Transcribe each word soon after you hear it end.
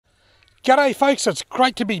G'day folks, it's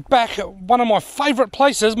great to be back at one of my favourite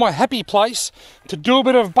places, my happy place, to do a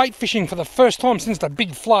bit of bait fishing for the first time since the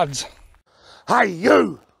big floods. Hey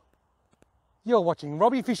you! You're watching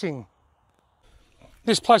Robbie Fishing.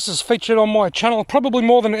 This place is featured on my channel probably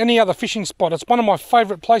more than any other fishing spot. It's one of my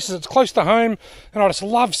favourite places, it's close to home, and I just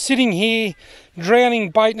love sitting here, drowning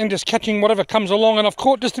bait and just catching whatever comes along. And I've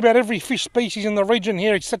caught just about every fish species in the region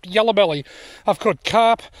here except yellowbelly. I've caught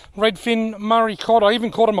carp, redfin, Murray cod, I even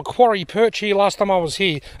caught a English Perch here last time I was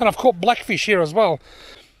here, and I've caught blackfish here as well.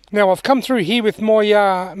 Now I've come through here with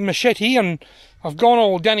my machete and I've gone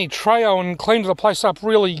all Danny Trejo and cleaned the place up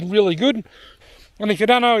really good. And if you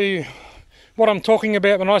don't know what I'm talking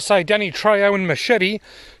about when I say Danny Trejo and machete,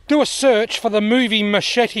 do a search for the movie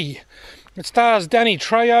Machete. It stars Danny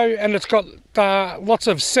Trejo and it's got lots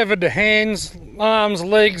of severed hands, arms,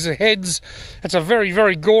 legs, heads. It's a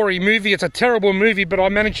very gory movie. It's a terrible movie, but I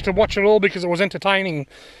managed to watch it all because it was entertaining.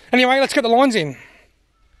 Anyway, let's get the lines in.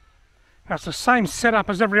 That's the same setup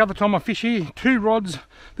as every other time I fish here. Two rods.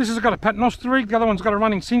 This has got a paternoster rig, the other one's got a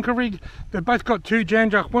running sinker rig. They've both got two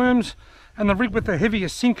Janjuk worms, and the rig with the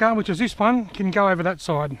heaviest sinker, which is this one, can go over that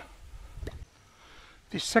side.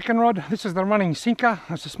 This second rod, this is the running sinker.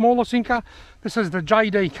 It's a smaller sinker. This is the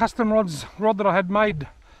JD Custom Rods rod that I had made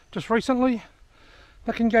just recently.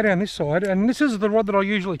 That can go down this side, and this is the rod that I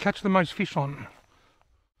usually catch the most fish on.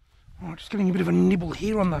 Oh, just getting a bit of a nibble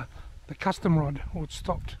here on the custom rod. Oh, it's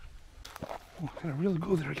stopped. Oh, really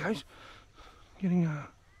good, there it goes. Getting a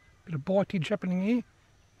bit of bitage happening here,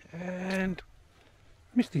 and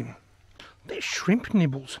missed him. They're shrimp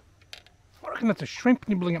nibbles. I reckon that's a shrimp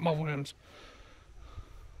nibbling at my worms.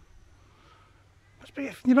 Must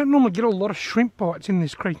be, you don't normally get a lot of shrimp bites in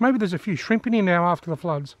this creek. Maybe there's a few shrimp in here now after the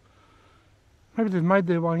floods. Maybe they've made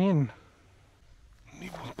their way in.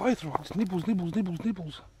 Nibbles, both rods.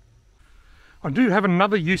 Nibbles. I do have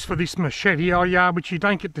another use for this machete, which you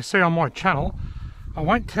don't get to see on my channel. I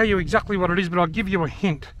won't tell you exactly what it is, but I'll give you a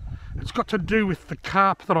hint. It's got to do with the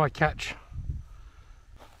carp that I catch.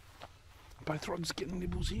 Both rods getting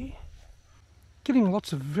nibbles here. Getting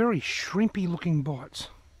lots of very shrimpy looking bites.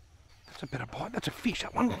 That's a better bite. That's a fish,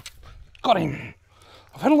 that one. Got him.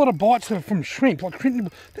 I've had a lot of bites that are from shrimp. Like shrimp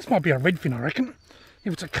nibble. This might be a redfin, I reckon.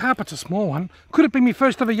 If it's a carp, it's a small one. Could it be my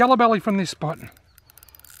first ever yellowbelly from this spot?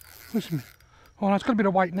 Listen. Oh no, it's got a bit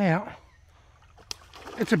of weight now.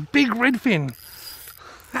 It's a big redfin.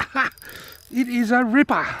 It is a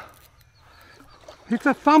ripper. It's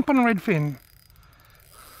a thumping redfin.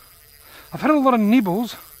 I've had a lot of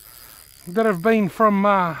nibbles that have been from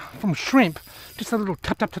shrimp. Just a little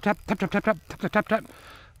tap.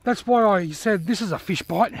 That's why I said this is a fish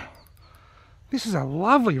bite. This is a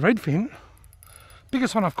lovely redfin.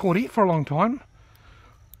 Biggest one I've caught here for a long time.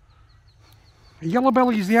 A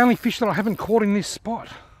yellowbelly is the only fish that I haven't caught in this spot.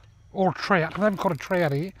 Or a trout. I haven't caught a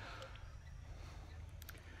trout here.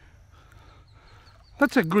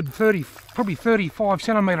 That's a good probably 35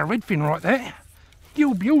 centimetre redfin right there.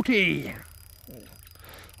 You beauty!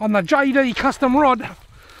 On the JD Custom Rod,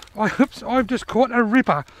 I've just caught a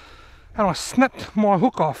ripper and I snapped my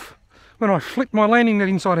hook off when I flipped my landing net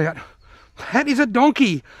inside out. That is a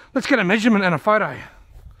donkey! Let's get a measurement and a photo.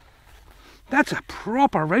 That's a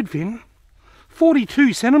proper redfin.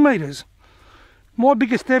 42 centimetres. My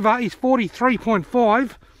biggest ever is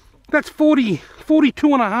 43.5. That's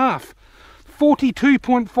 42 and a half.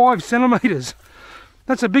 42.5 centimetres.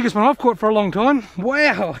 That's the biggest one I've caught for a long time.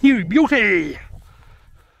 Wow, you beauty!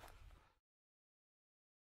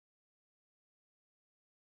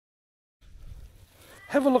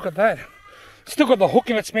 Have a look at that. Still got the hook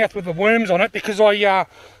in its mouth with the worms on it because I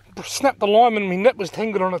snapped the line when my net was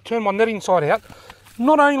tangled on it, turned my net inside out.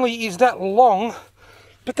 Not only is that long,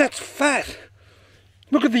 but that's fat.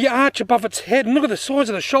 Look at the arch above its head and look at the size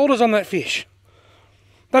of the shoulders on that fish.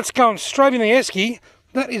 That's going straight in the esky.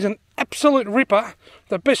 That is an absolute ripper.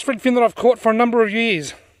 The best redfin that I've caught for a number of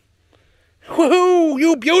years. Woohoo,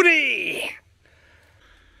 you beauty!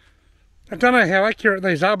 I don't know how accurate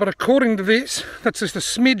these are, but according to this, that's just a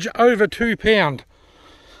smidge over 2 pound.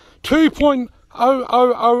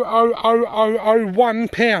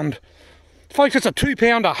 2.000001 pound. Folks, it's a 2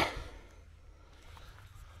 pounder.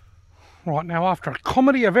 Right, now after a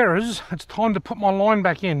comedy of errors, it's time to put my line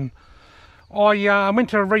back in. I went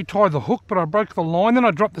to retie the hook, but I broke the line, then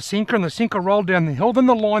I dropped the sinker and the sinker rolled down the hill, then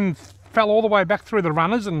the line fell all the way back through the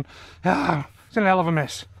runners and it's a hell of a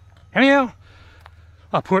mess. Anyhow,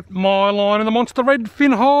 I put my line in the monster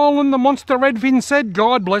redfin hole and the monster redfin said,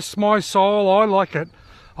 God bless my soul, I like it.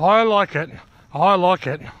 I'll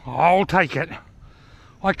take it.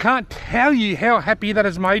 I can't tell you how happy that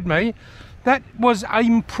has made me. That was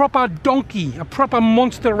a proper donkey, a proper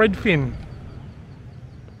monster redfin.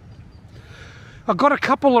 I got a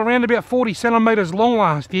couple around about 40 centimetres long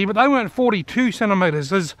last year, but they weren't 42 centimetres.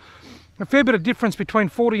 There's a fair bit of difference between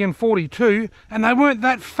 40 and 42, and they weren't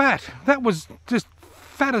that fat. That was just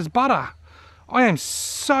fat as butter. I am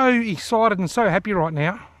so excited and so happy right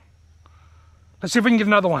now. Let's see if we can get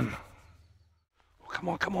another one. Oh, come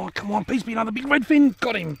on, come on, come on. Please be another big redfin.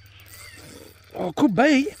 Got him. Oh, it could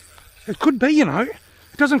be. It could be, you know.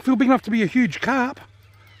 It doesn't feel big enough to be a huge carp.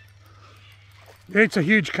 Yeah, it's a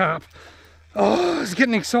huge carp. Oh, I was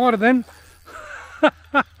getting excited then.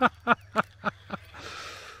 I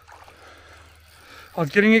was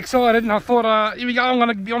getting excited and I thought, here we go, I'm going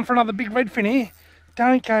to be on for another big redfin here.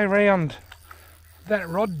 Don't go round that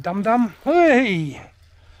rod, dum-dum. Hey!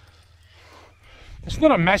 It's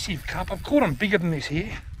not a massive carp. I've caught them bigger than this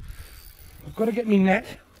here. I've got to get me net.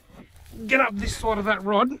 Get up this side of that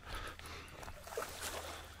rod.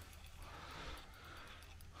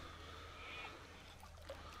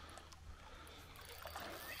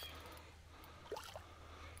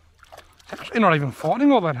 It's actually not even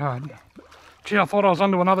fighting all that hard. Gee, I thought I was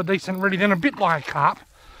onto another decent ready then, a bit like a carp.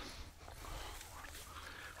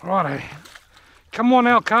 Righto. Come on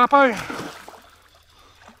now, Carpo.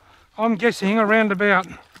 I'm guessing around about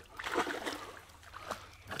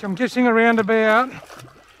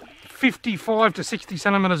 55 to 60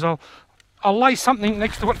 centimetres. I'll lay something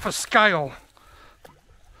next to it for scale.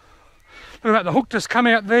 Look at that, the hook just come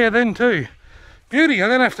out there then too. Beauty, I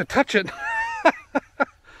don't have to touch it.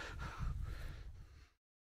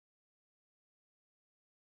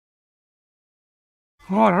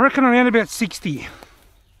 Right, I reckon around about 60.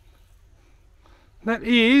 That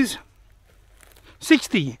is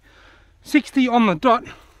 60. 60 on the dot.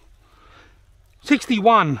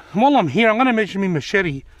 61. And while I'm here, I'm going to measure my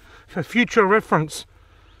machete for future reference.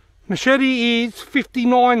 Machete is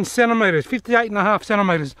 59 centimetres, 58.5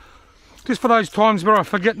 centimetres. Just for those times where I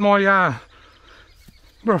forget my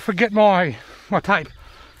my tape.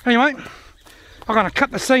 Anyway, I'm going to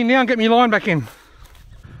cut the seam now and get my line back in.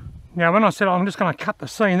 Now, when I said I'm just going to cut the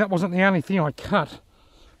seam, that wasn't the only thing I cut.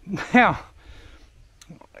 Now,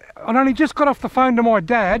 I'd only just got off the phone to my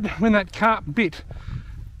dad when that carp bit.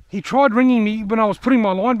 He tried ringing me when I was putting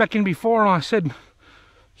my line back in before, and I said,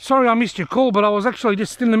 sorry I missed your call, but I was actually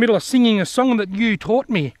just in the middle of singing a song that you taught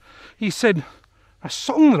me. He said, a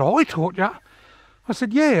song that I taught you? I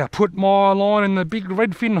said, yeah, I put my line in the big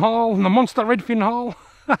redfin hole, in the monster redfin hole.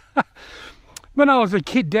 When I was a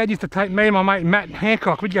kid, Dad used to take me and my mate Matt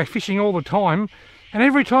Hancock. We'd go fishing all the time, and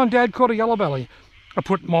every time Dad caught a yellow belly, I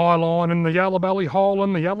put my line in the yellow belly hole,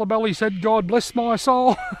 and the yellow belly said, God bless my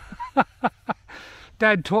soul.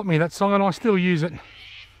 Dad taught me that song and I still use it.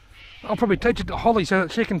 I'll probably teach it to Holly so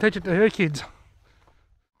that she can teach it to her kids.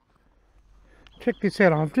 Check this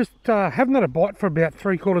out, I've just haven't had a bite for about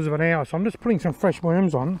 3/4 of an hour, so I'm just putting some fresh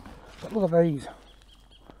worms on. But look at these.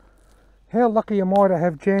 How lucky am I to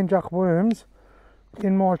have Janjuck worms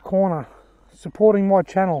in my corner, supporting my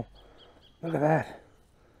channel. Look at that.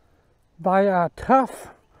 They are tough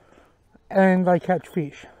and they catch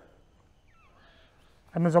fish.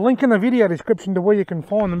 And there's a link in the video description to where you can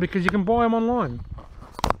find them, because you can buy them online.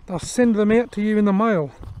 They'll send them out to you in the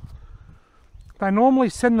mail. They normally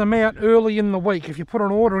send them out early in the week. If you put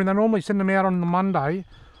an order in, they normally send them out on the Monday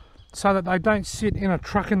so that they don't sit in a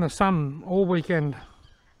truck in the sun all weekend.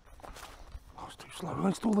 Oh, it's too slow.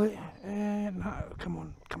 It's still there. No, come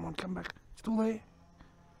on, come back. Still there.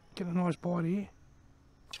 Get a nice bite here.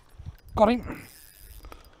 Got him.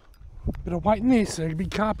 Bit of weight in this. A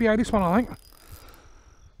big carpio, this one, I think.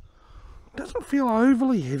 Doesn't feel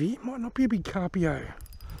overly heavy. It might not be a big carpio,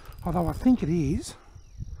 although I think it is.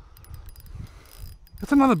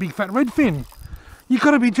 That's another big fat redfin. You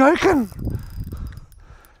got to be joking.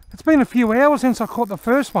 It's been a few hours since I caught the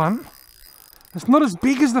first one. It's not as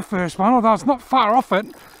big as the first one, although it's not far off it.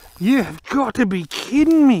 You have got to be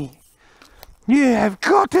kidding me. You have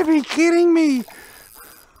got to be kidding me.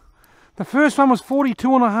 The first one was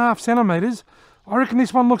 42.5 centimetres. I reckon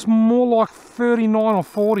this one looks more like 39 or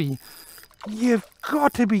 40. You've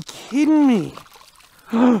got to be kidding me.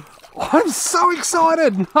 I'm so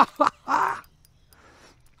excited. I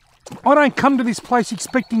don't come to this place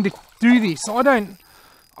expecting to do this. I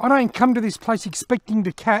don't come to this place expecting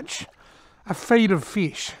to catch a feed of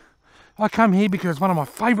fish. I come here because it's one of my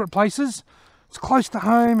favourite places. It's close to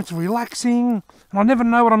home, it's relaxing, and I never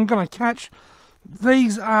know what I'm going to catch.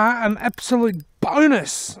 These are an absolute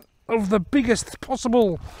bonus of the biggest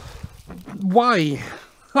possible way.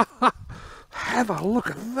 Have a look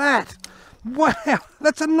at that. Wow,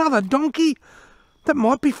 that's another donkey. That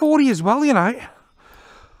might be 40 as well, you know.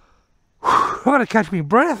 I've got to catch my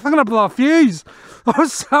breath. I'm going to blow a fuse. I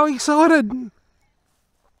was so excited.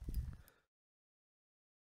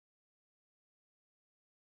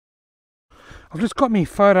 I've just got me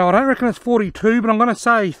photo. I don't reckon it's 42, but I'm going to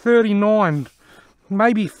say 39,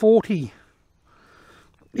 maybe 40.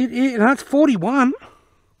 That's 41.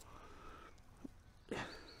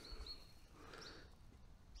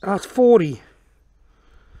 Oh, it's 40.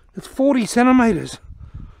 It's 40 centimetres.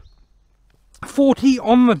 40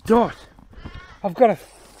 on the dot. I've got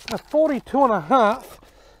a 42 and a half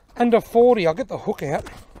and a 40. I'll get the hook out.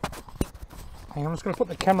 Hang on, I'm just going to put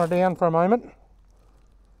the camera down for a moment.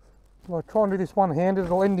 If I try and do this one-handed,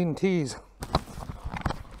 it'll end in tears.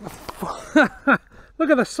 Look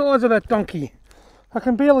at the size of that donkey. I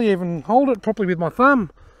can barely even hold it properly with my thumb.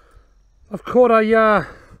 I've caught a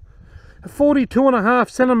 42 and a half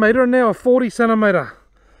centimetre and now a 40 centimetre.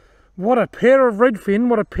 What a pair of redfin,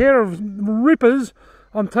 what a pair of rippers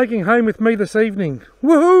I'm taking home with me this evening.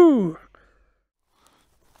 Woohoo!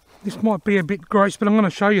 This might be a bit gross, but I'm going to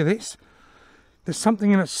show you this. There's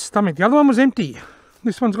something in its stomach. The other one was empty.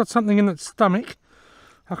 This one's got something in its stomach.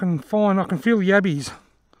 I can feel yabbies.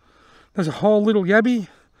 There's a whole little yabby,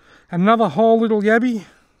 another whole little yabby,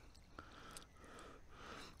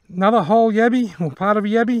 another whole yabby, or part of a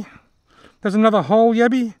yabby. There's another whole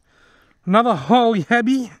yabby, another whole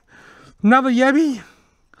yabby, another yabby.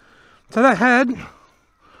 So that had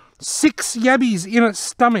 6 yabbies in its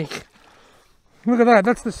stomach. Look at that,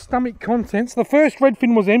 that's the stomach contents. The first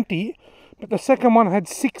redfin was empty, but the second one had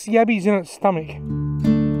 6 yabbies in its stomach.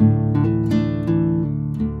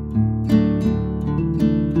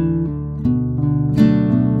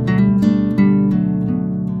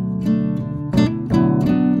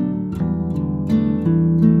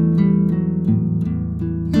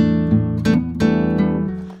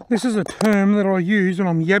 This is a term that I use when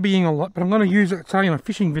I'm yabbying a lot, but I'm going to use it, say, in a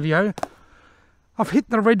fishing video. I've hit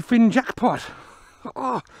the redfin jackpot.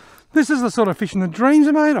 Oh, this is the sort of fishing the dreams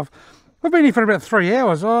are made of. I've been here for about 3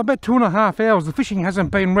 hours, about 2.5 hours. The fishing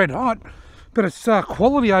hasn't been red hot, but it's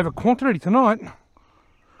quality over quantity tonight.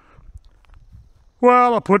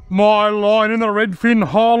 Well, I put my line in the redfin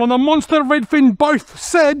hole and the monster redfin both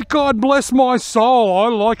said, God bless my soul, I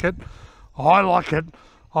like it, I like it.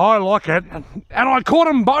 I like it, and I caught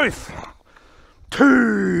them both.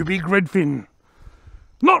 2 big redfin.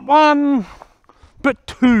 Not 1, but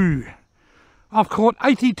 2. I've caught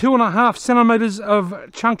 82.5 centimetres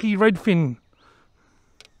of chunky redfin.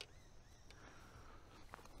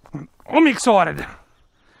 I'm excited,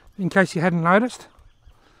 in case you hadn't noticed.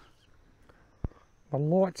 The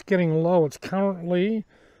light's getting low. It's currently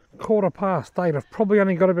 8:15. I've probably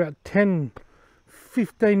only got about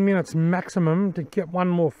 10-15 minutes maximum to get one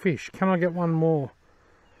more fish. Can I get one more?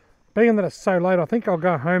 Being that it's so late, I think I'll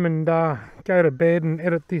go home and go to bed and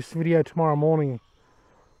edit this video tomorrow morning.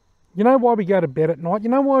 You know why we go to bed at night? You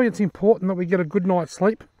know why it's important that we get a good night's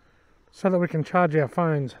sleep? So that we can charge our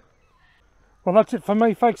phones. Well, that's it for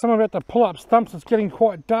me, folks. I'm about to pull up stumps. It's getting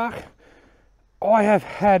quite dark. I have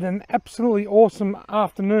had an absolutely awesome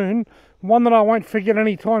afternoon. One that I won't forget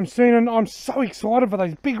anytime soon. And I'm so excited for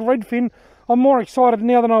those big redfin. I'm more excited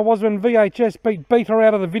now than I was when VHS beat Beta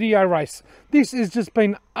out of the video race. This has just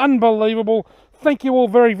been unbelievable. Thank you all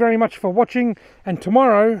very, very much for watching. And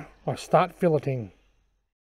tomorrow, I start filleting.